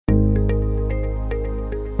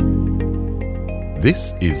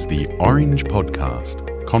This is the Orange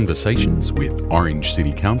Podcast, conversations with Orange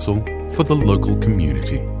City Council for the local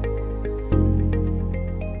community.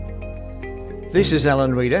 This is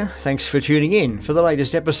Alan Reader. Thanks for tuning in for the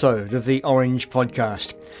latest episode of the Orange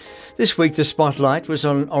Podcast. This week the spotlight was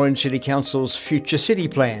on Orange City Council's future city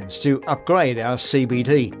plans to upgrade our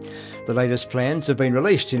CBD. The latest plans have been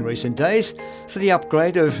released in recent days for the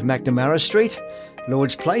upgrade of McNamara Street,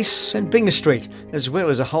 Lords Place and Byng Street, as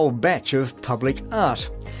well as a whole batch of public art.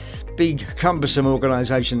 Big, cumbersome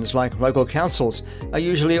organisations like local councils are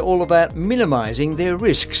usually all about minimising their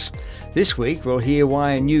risks. This week we'll hear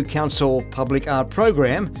why a new council public art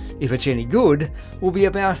program, if it's any good, will be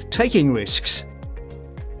about taking risks.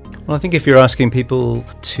 Well, I think if you're asking people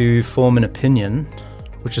to form an opinion,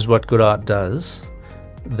 which is what good art does,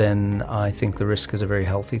 then I think the risk is a very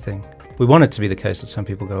healthy thing. We want it to be the case that some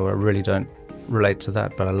people go, I really don't relate to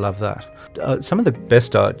that, but I love that. Some of the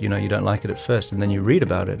best art, you don't like it at first, and then you read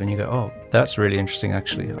about it and you go, oh, that's really interesting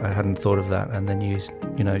actually. I hadn't thought of that. And then you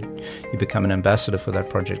become an ambassador for that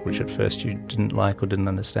project, which at first you didn't like or didn't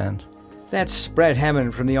understand. That's Brad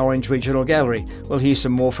Hammond from the Orange Regional Gallery. We'll hear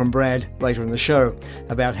some more from Brad later in the show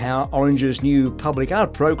about how Orange's new public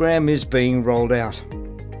art program is being rolled out.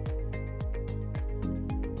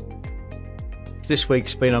 This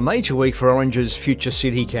week's been a major week for Orange's Future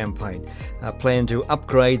City campaign, a plan to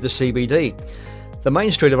upgrade the CBD. The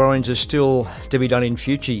main street of Orange is still to be done in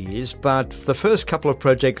future years, but the first couple of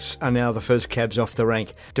projects are now the first cabs off the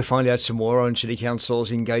rank. To find out some more, Orange City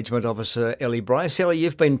Council's Engagement Officer Ellie Bryce. Ellie,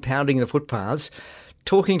 you've been pounding the footpaths,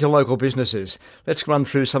 talking to local businesses. Let's run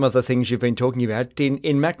through some of the things you've been talking about in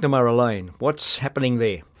McNamara Lane. What's happening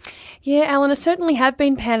there? Yeah, Alan, I certainly have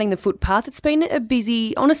been pounding the footpath. It's been a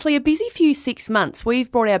busy few 6 months.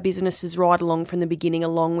 We've brought our businesses right along from the beginning,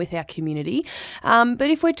 along with our community. But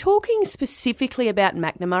if we're talking specifically about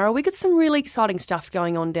McNamara, we've got some really exciting stuff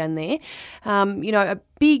going on down there. A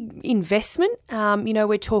big investment.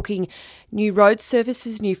 We're talking new road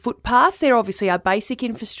surfaces, new footpaths. They're obviously our basic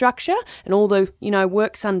infrastructure and all the,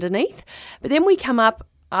 works underneath. But then we come up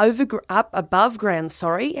above ground,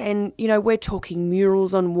 and we're talking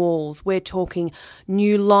murals on walls, we're talking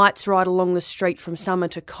new lights right along the street from Summer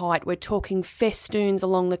to Kite, we're talking festoons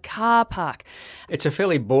along the car park. It's a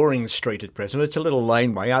fairly boring street at present. It's a little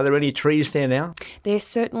laneway. Are there any trees there now? There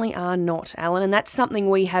certainly are not, Alan, and that's something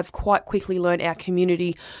we have quite quickly learnt our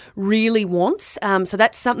community really wants. So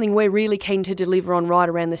that's something we're really keen to deliver on right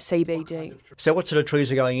around the CBD. So what sort of trees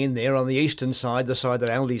are going in there on the eastern side, the side that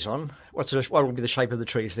Aldi's on? What will be the shape of the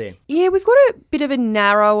trees there? Yeah, we've got a bit of a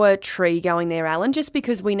narrower tree going there, Alan, just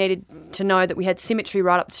because we needed to know that we had symmetry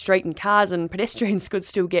right up the street and cars and pedestrians could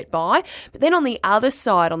still get by. But then on the other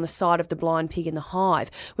side, on the side of the Blind Pig in the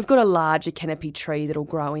Hive, we've got a larger canopy tree that'll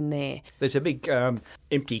grow in there. There's a big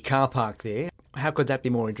empty car park there. How could that be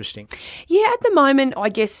more interesting? Yeah, at the moment, I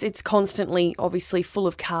guess it's constantly, obviously, full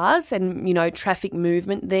of cars and, traffic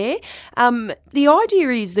movement there. The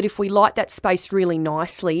idea is that if we light that space really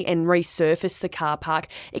nicely and resurface the car park,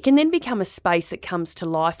 it can then become a space that comes to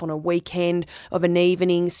life on a weekend of an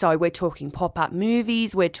evening. So we're talking pop-up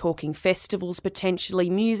movies, we're talking festivals potentially,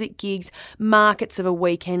 music gigs, markets of a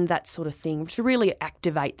weekend, that sort of thing, to really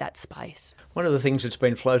activate that space. One of the things that's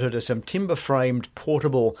been floated are some timber-framed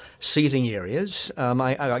portable seating areas.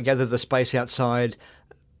 I gather the space outside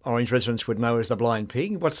Orange residents would know as the Blind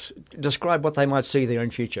Pig. Describe what they might see there in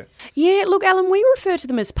future. Yeah, look, Alan, we refer to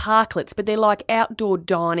them as parklets, but they're like outdoor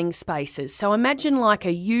dining spaces. So imagine like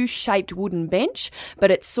a U-shaped wooden bench,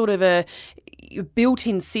 but it's sort of a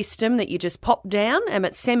built-in system that you just pop down, and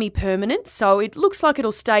it's semi-permanent, so it looks like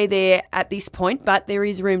it'll stay there at this point, but there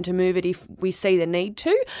is room to move it if we see the need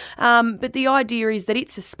to. But the idea is that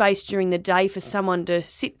it's a space during the day for someone to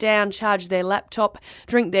sit down, charge their laptop,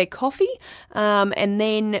 drink their coffee, and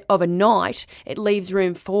then of a night it leaves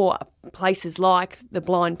room for places like the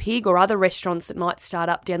Blind Pig or other restaurants that might start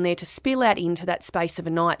up down there to spill out into that space of a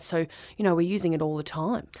night. So, we're using it all the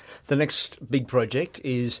time. The next big project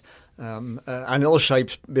is an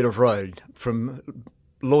L-shaped bit of road from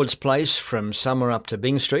Lords Place from Summer up to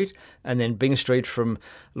Byng Street, and then Byng Street from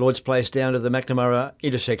Lords Place down to the McNamara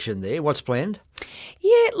intersection there. What's planned?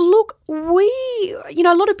 Yeah, look,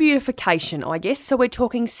 a lot of beautification, I guess. So we're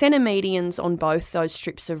talking centre medians on both those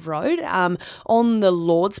strips of road. On the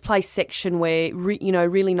Lords Place section where,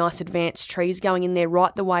 really nice advanced trees going in there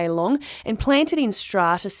right the way along and planted in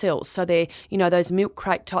strata cells. So they're, those milk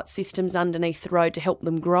crate type systems underneath the road to help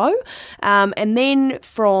them grow. And then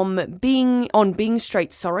from Byng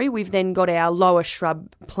Street, we've then got our lower shrub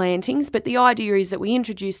plantings. But the idea is that we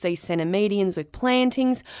introduce these centre medians with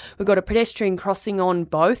plantings. We've got a pedestrian crossing crossing on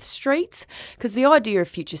both streets, because the idea of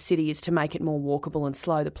Future City is to make it more walkable and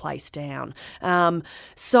slow the place down. We're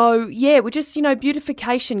just,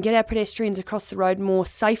 beautification, get our pedestrians across the road more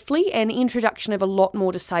safely, and introduction of a lot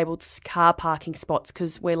more disabled car parking spots,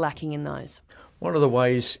 because we're lacking in those. One of the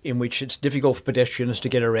ways in which it's difficult for pedestrians to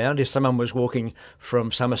get around, if someone was walking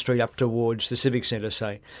from Summer Street up towards the Civic Centre,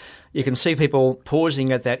 say, you can see people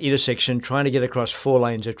pausing at that intersection trying to get across 4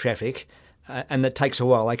 lanes of traffic, and that takes a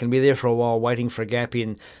while. They can be there for a while waiting for a gap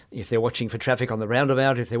in, if they're watching for traffic on the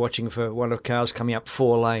roundabout, if they're watching for one of cars coming up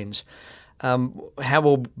 4 lanes. How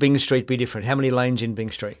will Byng Street be different? How many lanes in Byng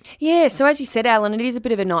Street? Yeah, so as you said, Alan, it is a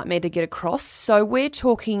bit of a nightmare to get across. So we're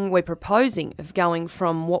proposing of going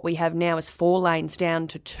from what we have now as 4 lanes down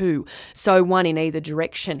to 2, so 1 in either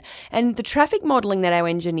direction. And the traffic modelling that our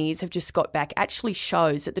engineers have just got back actually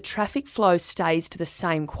shows that the traffic flow stays to the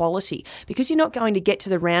same quality, because you're not going to get to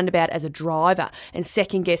the roundabout as a driver and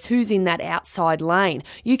second guess who's in that outside lane.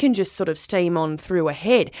 You can just sort of steam on through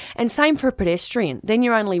ahead. And same for a pedestrian. Then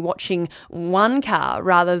you're only watching 1 car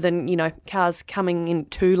rather than, cars coming in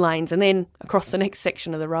 2 lanes and then across the next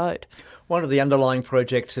section of the road. One of the underlying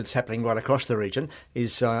projects that's happening right across the region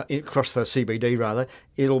is, across the CBD rather,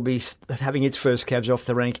 it'll be having its first cabs off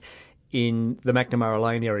the rank in the McNamara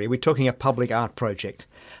Lane area. We're talking a public art project.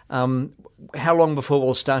 How long before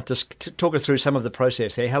we'll start to talk us through some of the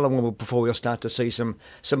process there? How long before we'll start to see some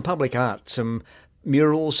public art, some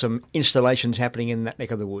murals, some installations happening in that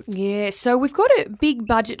neck of the woods? Yeah, so we've got a big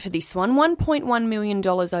budget for this one, $1.1 million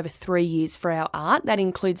over 3 years for our art. That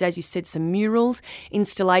includes, as you said, some murals,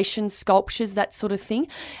 installations, sculptures, that sort of thing.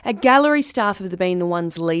 Our gallery staff have been the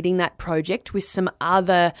ones leading that project with some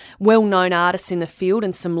other well-known artists in the field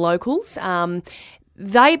and some locals.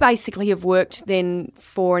 They basically have worked then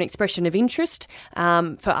for an expression of interest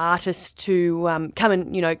for artists to come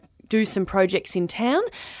and, do some projects in town.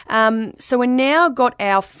 So we've now got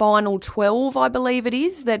our final 12, I believe it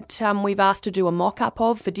is, that we've asked to do a mock-up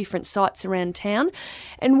of for different sites around town.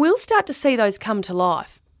 And we'll start to see those come to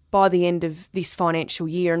life by the end of this financial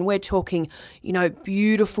year. And we're talking,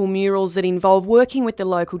 beautiful murals that involve working with the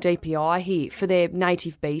local DPI here for their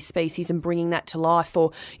native bee species and bringing that to life,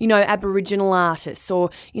 or, Aboriginal artists, or,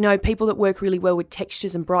 people that work really well with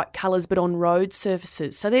textures and bright colours but on road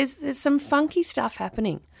surfaces. So there's some funky stuff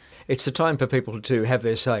happening. It's the time for people to have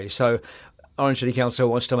their say. So Orange City Council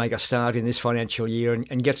wants to make a start in this financial year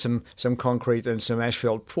and get some concrete and some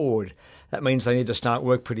asphalt poured. That means they need to start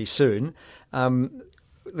work pretty soon. The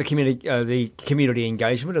community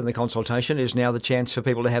engagement and the consultation is now the chance for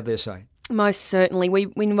people to have their say. Most certainly. We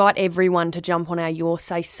invite everyone to jump on our Your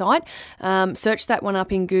Say site, search that one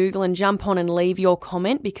up in Google and jump on and leave your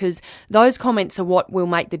comment, because those comments are what will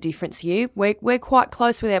make the difference here. We're quite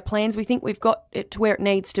close with our plans. We think we've got it to where it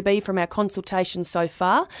needs to be from our consultation so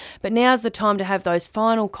far, but now's the time to have those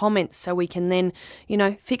final comments so we can then,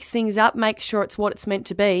 fix things up, make sure it's what it's meant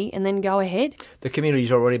to be, and then go ahead. The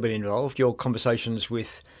community's already been involved. Your conversations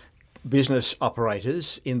with business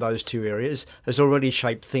operators in those 2 areas has already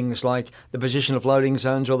shaped things like the position of loading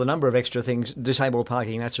zones or the number of extra things, disabled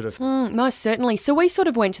parking, that sort of thing. Most certainly. So we sort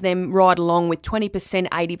of went to them right along with 20%,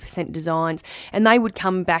 80% designs, and they would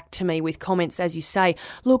come back to me with comments, as you say,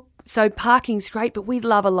 look, so parking's great, but we'd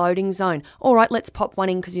love a loading zone. All right, let's pop one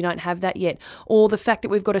in because you don't have that yet. Or the fact that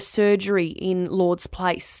we've got a surgery in Lord's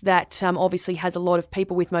Place that obviously has a lot of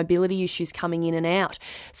people with mobility issues coming in and out.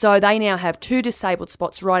 So they now have 2 disabled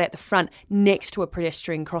spots right at the front next to a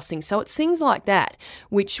pedestrian crossing. So it's things like that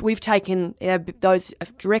which we've taken those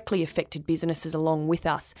directly affected businesses along with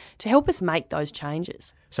us to help us make those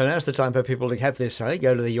changes. So now's the time for people to have their say.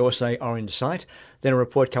 Go to the Your Say Orange site. Then a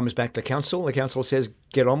report comes back to council. The council says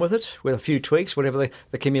get on with it with a few tweaks, whatever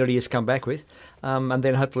the community has come back with, and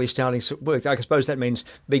then hopefully starting some work. I suppose that means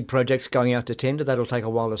big projects going out to tender. That'll take a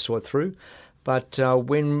while to sort through. But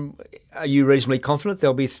when are you reasonably confident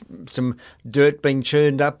there'll be some dirt being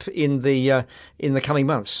churned up in the coming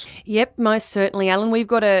months? Yep, most certainly, Alan. We've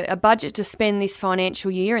got a budget to spend this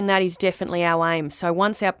financial year, and that is definitely our aim. So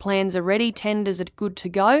once our plans are ready, tenders are good to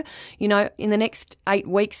go. In the next 8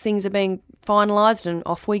 weeks, things are being finalised and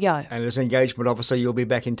off we go. And as engagement officer, you'll be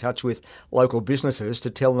back in touch with local businesses to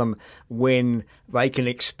tell them when they can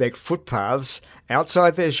expect footpaths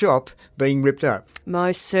outside their shop being ripped up.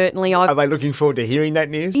 Most certainly. Are they looking forward to hearing that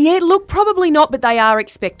news? Yeah, look, probably not, but they are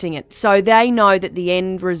expecting it. So they know that the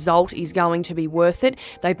end result is going to be worth it.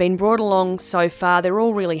 They've been brought along so far. They're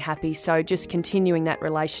all really happy. So just continuing that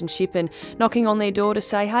relationship and knocking on their door to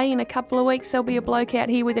say, hey, in a couple of weeks there'll be a bloke out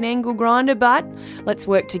here with an angle grinder, but let's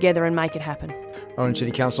work together and make it happen. Orange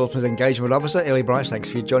City Council's Engagement Officer, Ellie Bryce, thanks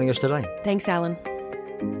for joining us today. Thanks, Alan.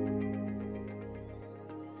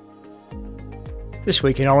 This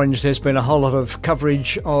week in Orange, there's been a whole lot of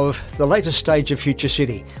coverage of the latest stage of Future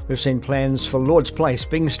City. We've seen plans for Lord's Place,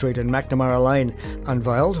 Byng Street and McNamara Lane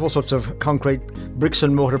unveiled, all sorts of concrete bricks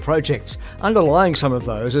and mortar projects. Underlying some of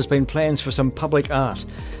those has been plans for some public art,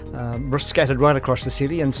 scattered right across the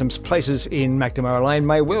city, and some places in McNamara Lane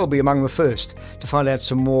may well be among the first. To find out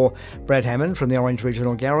some more, Brad Hammond from the Orange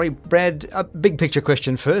Regional Gallery. Brad, a big picture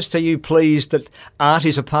question first. Are you pleased that art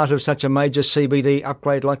is a part of such a major CBD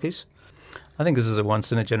upgrade like this? I think this is a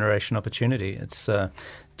once-in-a-generation opportunity. I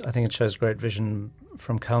think it shows great vision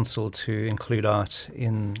from council to include art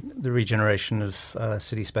in the regeneration of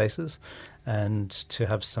city spaces, and to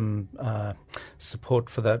have some support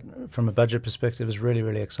for that from a budget perspective is really,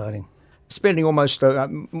 really exciting. Spending almost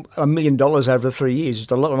 $1 million over 3 years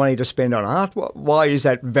is a lot of money to spend on art. Why is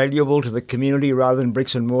that valuable to the community rather than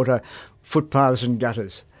bricks and mortar, footpaths and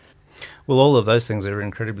gutters? Well, all of those things are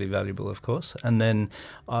incredibly valuable, of course. And then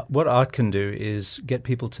what art can do is get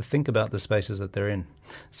people to think about the spaces that they're in.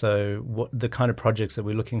 So what the kind of projects that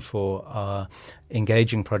we're looking for are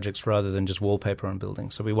engaging projects rather than just wallpaper on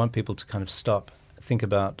buildings. So we want people to kind of stop, think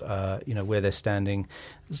about where they're standing.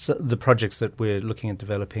 So the projects that we're looking at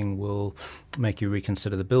developing will make you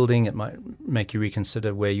reconsider the building. It might make you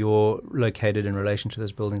reconsider where you're located in relation to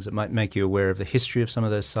those buildings. It might make you aware of the history of some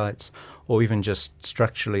of those sites, or even just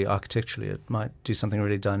structurally, architecturally, it might do something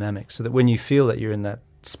really dynamic, so that when you feel that you're in that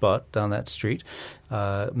spot down that street,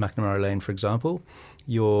 McNamara Lane, for example,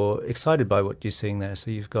 you're excited by what you're seeing there. So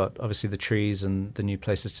you've got obviously the trees and the new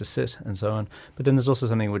places to sit and so on, but then there's also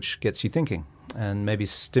something which gets you thinking and maybe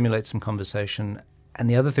stimulates some conversation. And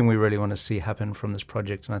the other thing we really want to see happen from this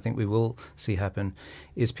project, and I think we will see happen,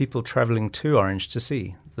 is people travelling to Orange to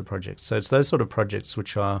see the project. So it's those sort of projects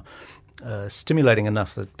which are stimulating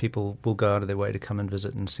enough that people will go out of their way to come and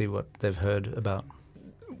visit and see what they've heard about.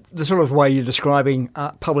 The sort of way you're describing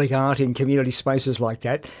public art in community spaces like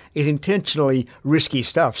that is intentionally risky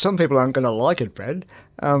stuff. Some people aren't going to like it, Brad.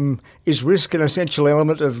 Is risk an essential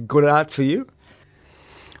element of good art for you?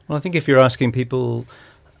 Well, I think if you're asking people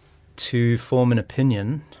to form an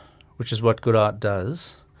opinion, which is what good art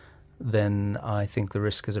does, then I think the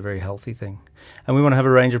risk is a very healthy thing. And we want to have a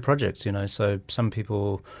range of projects, so some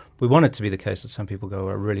people, we want it to be the case that some people go,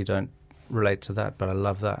 I really don't relate to that, but I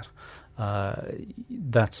love that.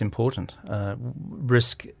 That's important.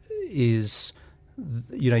 Risk is,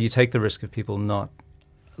 you take the risk of people not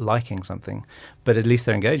liking something, but at least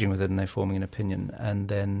they're engaging with it and they're forming an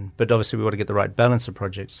opinion. But obviously we want to get the right balance of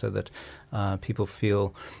projects so that people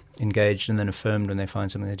feel engaged and then affirmed when they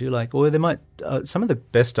find something they do like. Or they might, some of the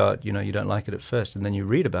best art, you don't like it at first, and then you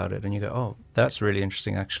read about it and you go, oh, that's really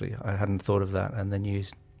interesting actually. I hadn't thought of that. And then you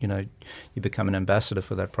become an ambassador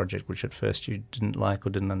for that project, which at first you didn't like or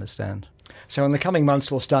didn't understand. So in the coming months,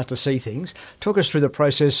 we'll start to see things. Talk us through the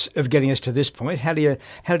process of getting us to this point. How do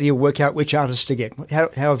you work out which artists to get? How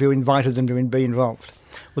have you invited them to be involved?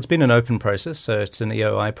 Well, it's been an open process, so it's an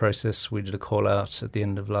EOI process. We did a call out at the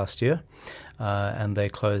end of last year, and they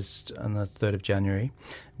closed on the 3rd of January.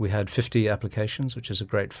 We had 50 applications, which is a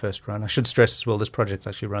great first run. I should stress as well, this project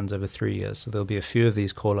actually runs over 3 years, so there'll be a few of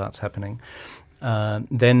these call outs happening.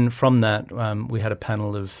 Then from that, we had a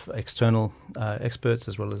panel of external experts,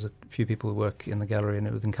 as well as a few people who work in the gallery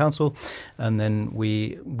and within council. And then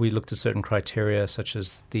we looked at certain criteria, such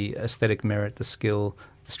as the aesthetic merit, the skill,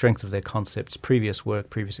 the strength of their concepts, previous work,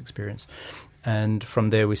 previous experience. And from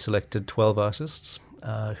there, we selected 12 artists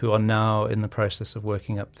who are now in the process of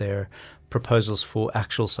working up their proposals for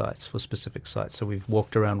actual sites, for specific sites. So we've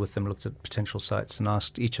walked around with them, looked at potential sites, and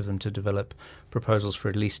asked each of them to develop proposals for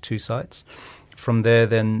at least 2 sites. From there,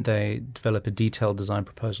 then they develop a detailed design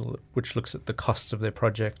proposal which looks at the costs of their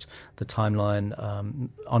project, the timeline,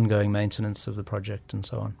 ongoing maintenance of the project, and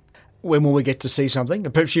so on. When will we get to see something?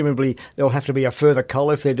 Presumably there'll have to be a further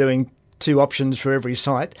call if they're doing 2 options for every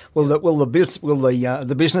site. Will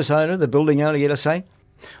the business owner, the building owner, get a say?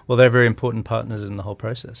 Well, they're very important partners in the whole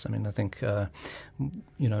process. I mean, I think,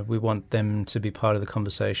 we want them to be part of the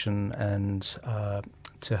conversation and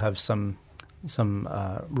to have some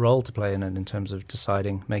role to play in it in terms of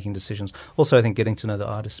deciding, making decisions. Also, I think getting to know the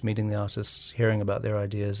artists, meeting the artists, hearing about their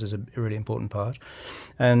ideas is a really important part.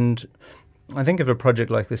 And I think if a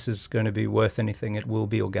project like this is going to be worth anything, it will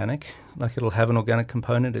be organic. Like, it'll have an organic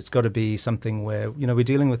component. It's got to be something where, we're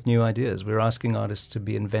dealing with new ideas. We're asking artists to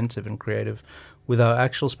be inventive and creative with our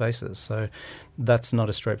actual spaces. So that's not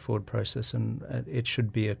a straightforward process, and it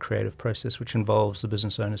should be a creative process which involves the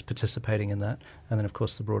business owners participating in that, and then, of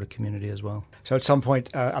course, the broader community as well. So at some point,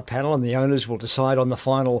 a panel and the owners will decide on the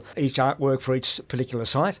final, each artwork for each particular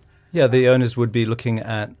site? Yeah, the owners would be looking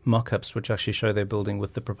at mock-ups which actually show their building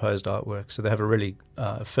with the proposed artwork. So they have a really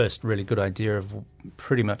first really good idea of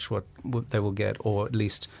pretty much what they will get, or at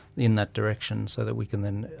least in that direction, so that we can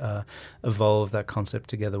then evolve that concept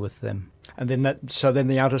together with them. And then then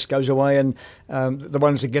the artist goes away, and the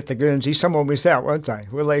ones that get the Guernsey, some will miss out, won't they?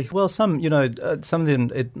 Will they? Well, some of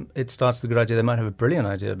them, it starts with a good idea. They might have a brilliant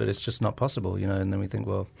idea, but it's just not possible, and then we think,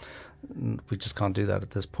 well, we just can't do that at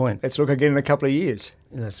this point. Let's look again in a couple of years.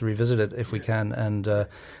 Let's revisit it if we can, and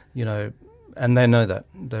and they know that.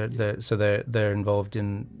 They're involved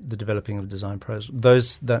in the developing of design pros.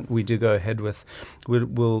 Those that we do go ahead with,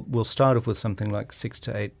 we'll start off with something like 6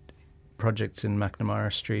 to 8 projects in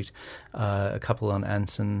McNamara Street, a couple on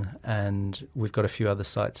Anson, and we've got a few other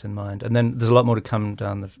sites in mind. And then there's a lot more to come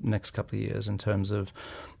down the next couple of years in terms of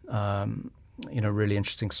really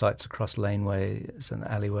interesting sites across laneways and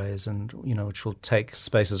alleyways, and which will take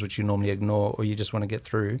spaces which you normally ignore or you just want to get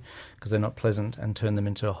through because they're not pleasant, and turn them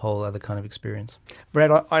into a whole other kind of experience.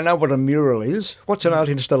 Brad, I know what a mural is. What's an art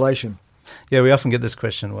installation? Yeah, we often get this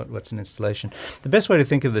question, what's an installation? The best way to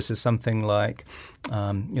think of this is something like,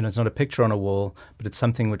 it's not a picture on a wall, but it's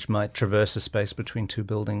something which might traverse a space between two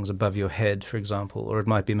buildings above your head, for example, or it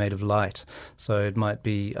might be made of light. So it might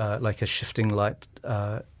be like a shifting light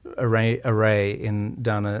array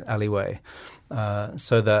down an alleyway,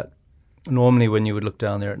 so that normally when you would look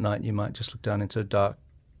down there at night, you might just look down into a dark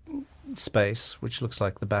space, which looks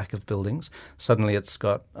like the back of buildings. Suddenly it's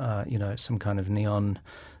got, some kind of neon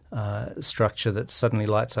structure that suddenly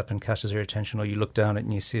lights up and catches your attention, or you look down it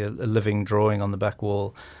and you see a living drawing on the back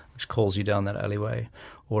wall which calls you down that alleyway,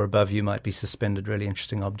 or above you might be suspended really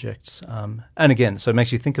interesting objects. And again, so it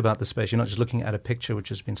makes you think about the space. You're not just looking at a picture which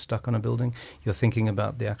has been stuck on a building, you're thinking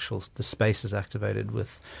about the space is activated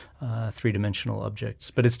with three-dimensional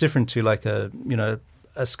objects. But it's different to like a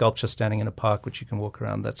sculpture standing in a park which you can walk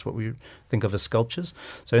around. That's what we think of as sculptures.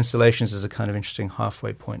 So installations is a kind of interesting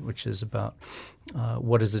halfway point, which is about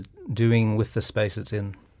what is it doing with the space it's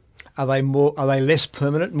in. Are they less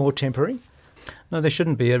permanent, more temporary? No, they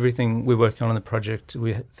shouldn't be. Everything we're working on in the project,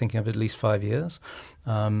 we're thinking of at least 5 years.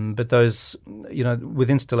 But those,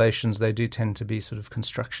 with installations, they do tend to be sort of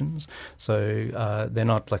constructions. So they're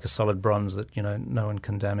not like a solid bronze that, no one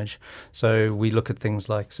can damage. So we look at things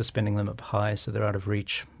like suspending them up high so they're out of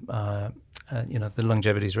reach. The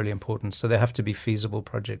longevity is really important. So they have to be feasible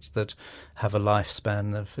projects that have a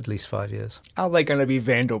lifespan of at least 5 years. Are they going to be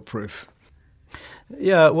vandal-proof?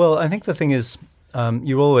 Yeah, well, I think the thing is,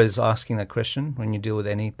 you're always asking that question when you deal with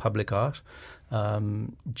any public art.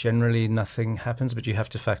 Generally, nothing happens, but you have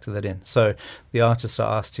to factor that in. So the artists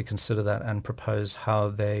are asked to consider that and propose how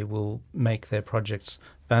they will make their projects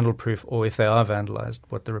vandal-proof, or if they are vandalized,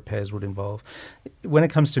 what the repairs would involve. When it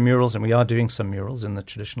comes to murals, and we are doing some murals in the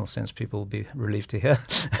traditional sense, people will be relieved to hear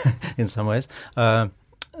in some ways,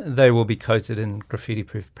 they will be coated in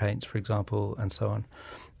graffiti-proof paints, for example, and so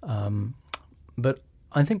on. But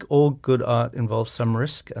I think all good art involves some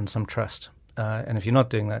risk and some trust. And if you're not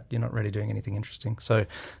doing that, you're not really doing anything interesting. So,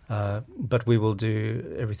 but we will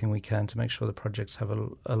do everything we can to make sure the projects have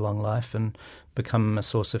a long life and become a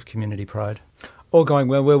source of community pride. All going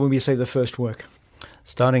well, where will we see the first work?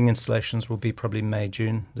 Starting installations will be probably May,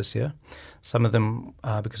 June this year. Some of them,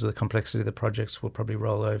 because of the complexity of the projects, will probably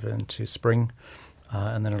roll over into spring.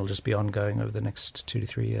 And then it'll just be ongoing over the next 2 to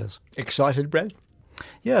 3 years. Excited, Brad?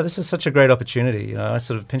 Yeah, this is such a great opportunity. I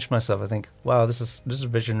sort of pinch myself. I think, wow, this is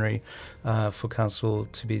visionary for council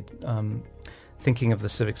to be thinking of the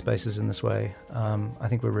civic spaces in this way. I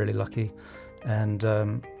think we're really lucky, and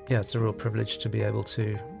it's a real privilege to be able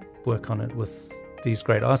to work on it with these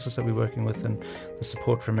great artists that we're working with, and the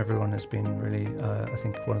support from everyone has been really, I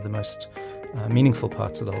think, one of the most meaningful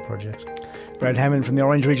parts of the whole project. Brad Hammond from the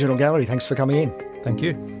Orange Regional Gallery, thanks for coming in. Thank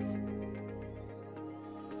you.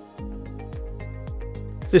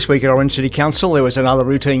 This week at Orange City Council, there was another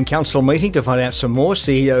routine council meeting to find out some more.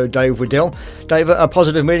 CEO Dave Waddell. Dave, a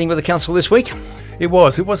positive meeting with the council this week? It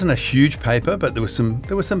was. It wasn't a huge paper, but there were some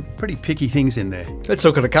pretty picky things in there. Let's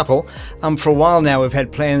look at a couple. For a while now, we've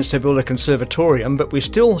had plans to build a conservatorium, but we're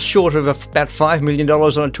still short of about $5 million on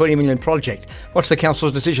a $20 million project. What's the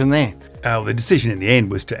council's decision there? The decision in the end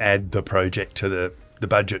was to add the project to the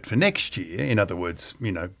budget for next year. In other words,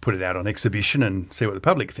 put it out on exhibition and see what the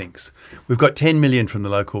public thinks. We've got $10 million from the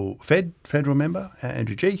local federal member,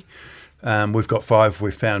 Andrew G. We've got 5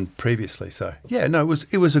 we've found previously. So,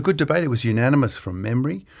 it was a good debate. It was unanimous from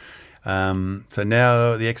memory. So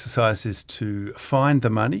now the exercise is to find the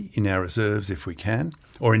money in our reserves if we can,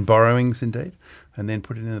 or in borrowings indeed, and then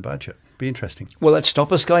put it in the budget. Be interesting. Will that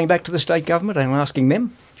stop us going back to the state government and asking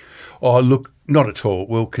them? Oh, look, Not at all.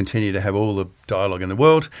 We'll continue to have all the dialogue in the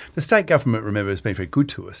world. The state government, remember, has been very good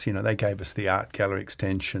to us. You know, they gave us the art gallery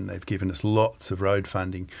extension. They've given us lots of road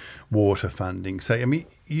funding, water funding. So, I mean,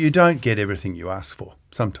 you don't get everything you ask for.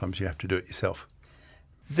 Sometimes you have to do it yourself.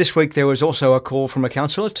 This week there was also a call from a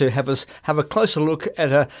councillor to have us have a closer look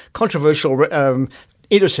at a controversial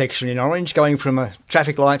intersection in Orange, going from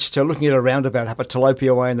traffic lights to looking at a roundabout up at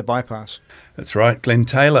Tilapia Way and the bypass. That's right. Glenn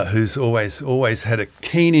Taylor, who's always had a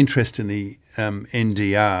keen interest in the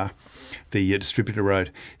NDR, the distributor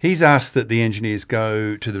road, he's asked that the engineers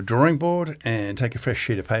go to the drawing board and take a fresh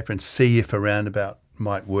sheet of paper and see if a roundabout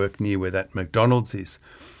might work near where that McDonald's is.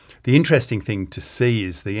 The interesting thing to see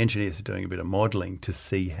is the engineers are doing a bit of modelling to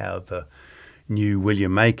see how the new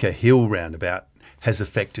William Maker Hill roundabout has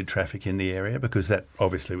affected traffic in the area, because that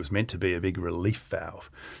obviously was meant to be a big relief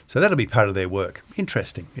valve. So that'll be part of their work.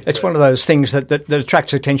 Interesting. It's one of those things that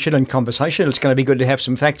attracts attention and conversation. It's going to be good to have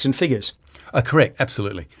some facts and figures. Correct.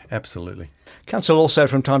 Absolutely. Absolutely. Council also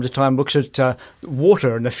from time to time looks at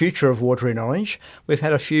water and the future of water in Orange. We've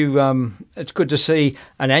had a few, it's good to see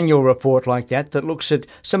an annual report like that looks at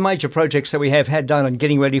some major projects that we have had done and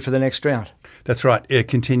getting ready for the next drought. That's right. A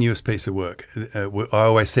continuous piece of work. I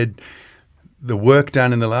always said the work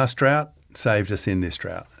done in the last drought saved us in this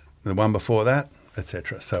drought. The one before that,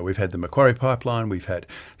 etc. So we've had the Macquarie pipeline, we've had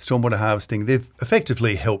stormwater harvesting. They've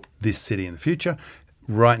effectively helped this city in the future.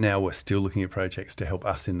 Right now, we're still looking at projects to help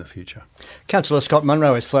us in the future. Councillor Scott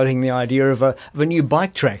Munro is floating the idea of a new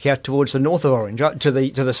bike track out towards the north of Orange, to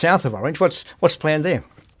the south of Orange. What's planned there?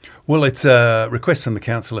 Well, it's a request from the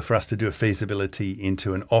councillor for us to do a feasibility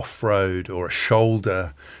into an off-road or a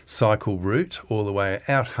shoulder cycle route all the way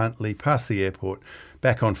out Huntley, past the airport,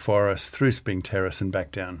 back on Forest, through Spring Terrace and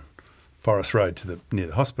back down Forest Road to near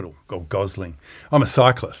the hospital, or Gosling. I'm a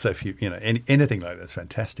cyclist, so if anything like that's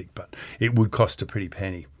fantastic, but it would cost a pretty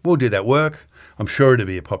penny. We'll do that work. I'm sure it'll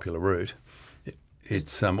be a popular route.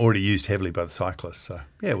 It's already used heavily by the cyclists, so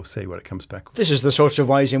yeah, we'll see what it comes back with. This is the sorts of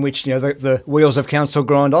ways in which the wheels of council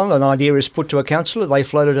grind on. An idea is put to a councillor, they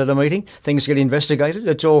float it at a meeting, things get investigated.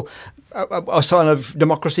 It's all a sign of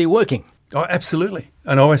democracy working. Oh, absolutely.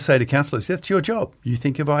 And I always say to councillors, that's your job. You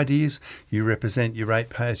think of ideas, you represent your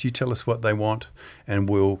ratepayers, you tell us what they want, and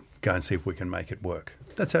we'll go and see if we can make it work.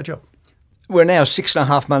 That's our job. We're now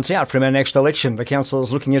 6.5 months out from our next election. The council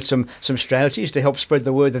is looking at some strategies to help spread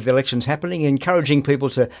the word that the election's happening, encouraging people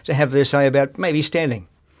to have their say about maybe standing.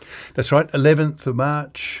 That's right, 11th of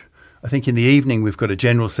March. I think in the evening we've got a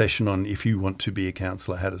general session on if you want to be a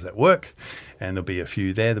councillor, how does that work? And there'll be a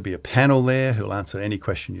few there. There'll be a panel there who'll answer any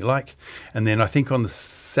question you like. And then I think on the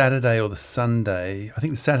Saturday or the Sunday, I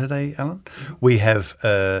think the Saturday, Alan, we have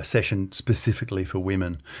a session specifically for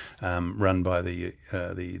women run by the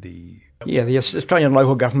Australian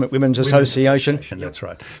Local Government Women's Association. That's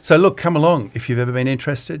right. So look, come along. If you've ever been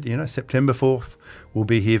interested, September 4th, we'll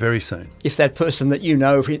be here very soon. If that person that you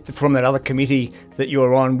know from that other committee that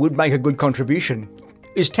you're on would make a good contribution,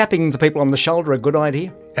 is tapping the people on the shoulder a good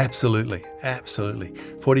idea? Absolutely.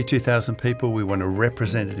 42,000 people. We want a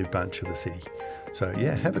representative bunch of the city. So,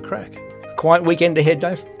 yeah, have a crack. Quiet weekend ahead,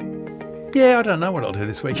 Dave? Yeah, I don't know what I'll do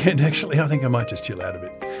this weekend, actually. I think I might just chill out a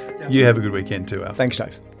bit. You have a good weekend too, Al. Thanks,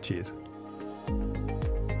 Dave. Cheers.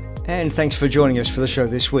 And thanks for joining us for the show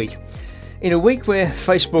this week. In a week where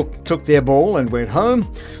Facebook took their ball and went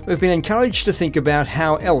home, we've been encouraged to think about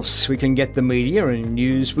how else we can get the media and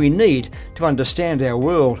news we need to understand our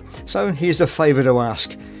world. So here's a favour to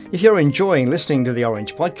ask. If you're enjoying listening to the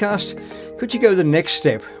Orange Podcast, could you go the next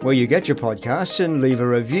step where you get your podcasts and leave a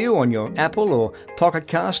review on your Apple or Pocket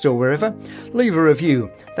Cast or wherever? Leave a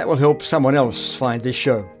review. That will help someone else find this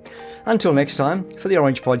show. Until next time, for the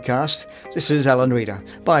Orange Podcast, this is Alan Reader.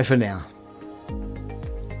 Bye for now.